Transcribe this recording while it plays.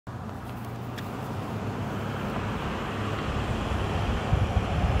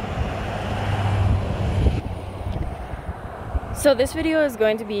So this video is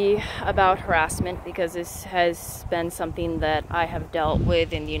going to be about harassment because this has been something that I have dealt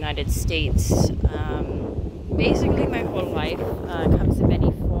with in the United States basically my whole life. It comes in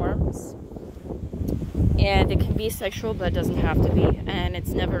many forms, and it can be sexual, but it doesn't have to be, and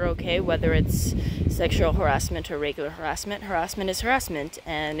it's never okay whether it's sexual harassment or regular harassment. Harassment is harassment,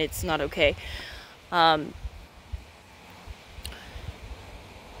 and it's not okay.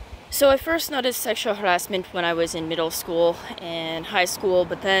 So I first noticed sexual harassment when I was in middle school and high school,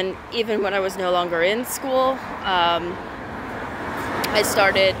 but then even when I was no longer in school, I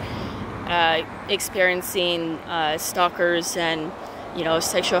started experiencing stalkers and,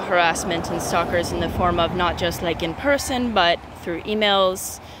 sexual harassment and stalkers in the form of not just like in person, but through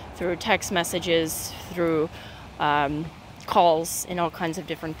emails, through text messages, through calls, and all kinds of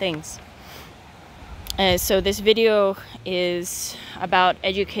different things. So this video is about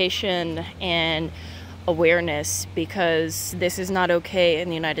education and awareness, because this is not okay in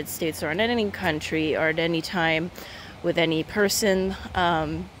the United States or in any country or at any time with any person.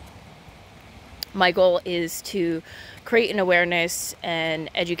 My goal is to create an awareness and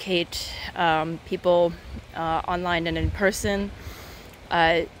educate people online and in person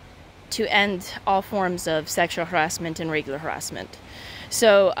to end all forms of sexual harassment and regular harassment.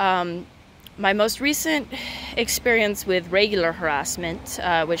 So my most recent experience with regular harassment,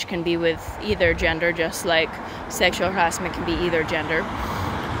 which can be with either gender, just like sexual harassment can be either gender,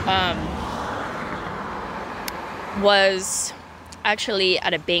 was actually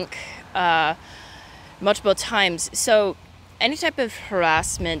at a bank multiple times. So any type of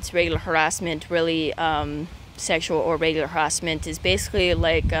harassment, regular harassment, really sexual or regular harassment, is basically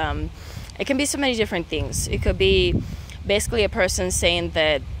like, it can be so many different things. It could be basically a person saying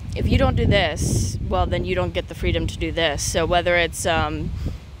that if you don't do this, well, then you don't get the freedom to do this. So whether it's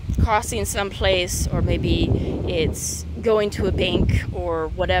crossing someplace, or maybe it's going to a bank or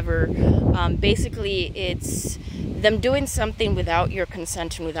whatever, basically it's them doing something without your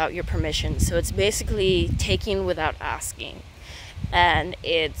consent and without your permission. So it's basically taking without asking. And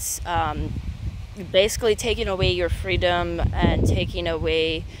it's basically taking away your freedom and taking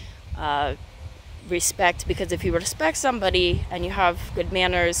away respect, because if you respect somebody and you have good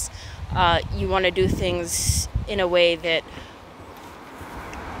manners, you want to do things in a way that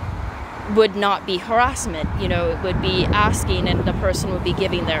would not be harassment. It would be asking, and the person would be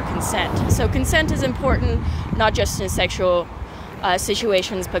giving their consent. So consent is important, not just in sexual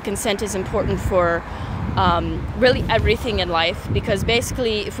situations, but consent is important for really everything in life, because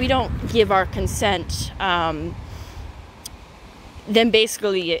basically if we don't give our consent, then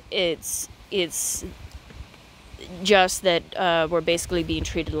basically it's just that we're basically being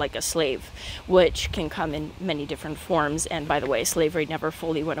treated like a slave, which can come in many different forms. And by the way, slavery never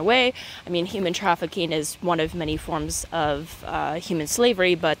fully went away. I mean, human trafficking is one of many forms of human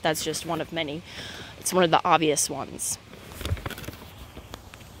slavery, but that's just one of many. It's one of the obvious ones.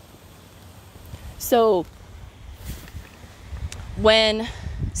 So when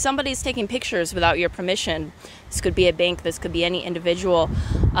somebody's taking pictures without your permission, this could be a bank, this could be any individual,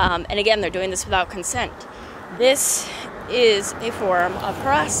 and again, they're doing this without consent. This is a form of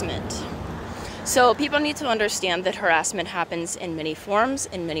harassment. So people need to understand that harassment happens in many forms,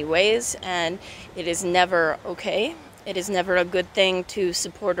 in many ways, and it is never okay. It is never a good thing to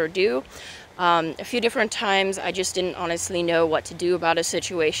support or do. A few different times I just didn't honestly know what to do about a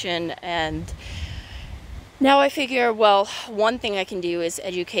situation, and now I figure, well, one thing I can do is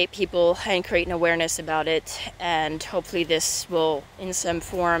educate people and create an awareness about it, and hopefully this will, in some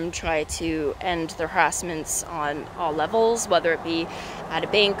form, try to end the harassments on all levels, whether it be at a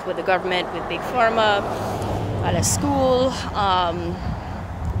bank, with the government, with big pharma, at a school,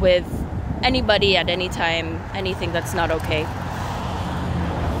 with anybody at any time, anything that's not okay.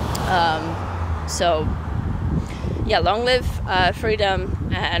 So, yeah, long live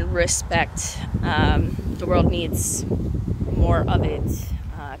freedom and respect. The world needs more of it.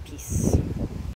 Peace.